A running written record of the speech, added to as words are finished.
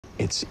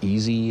it's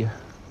easy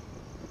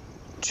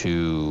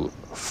to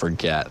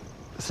forget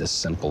the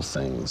simple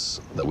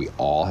things that we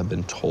all have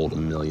been told a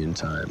million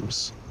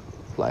times.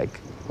 Like,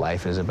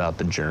 life is about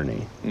the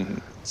journey.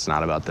 It's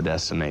not about the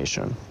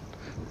destination.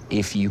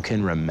 If you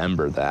can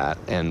remember that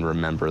and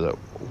remember that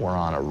we're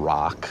on a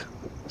rock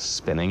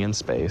spinning in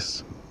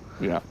space,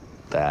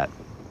 that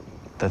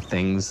the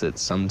things that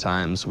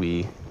sometimes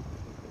we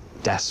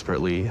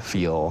desperately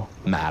feel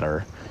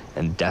matter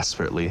and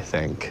desperately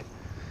think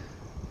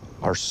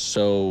are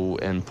so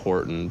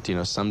important, you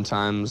know,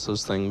 sometimes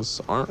those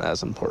things aren't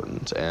as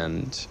important,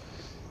 and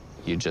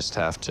you just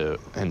have to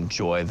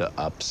enjoy the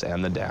ups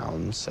and the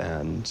downs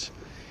and,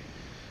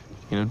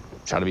 you know,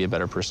 try to be a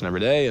better person every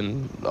day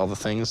and all the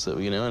things that,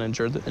 you know, and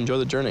enjoy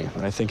the journey.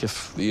 And I think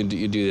if you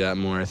do that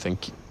more, I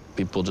think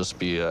people just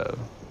be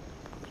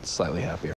slightly happier.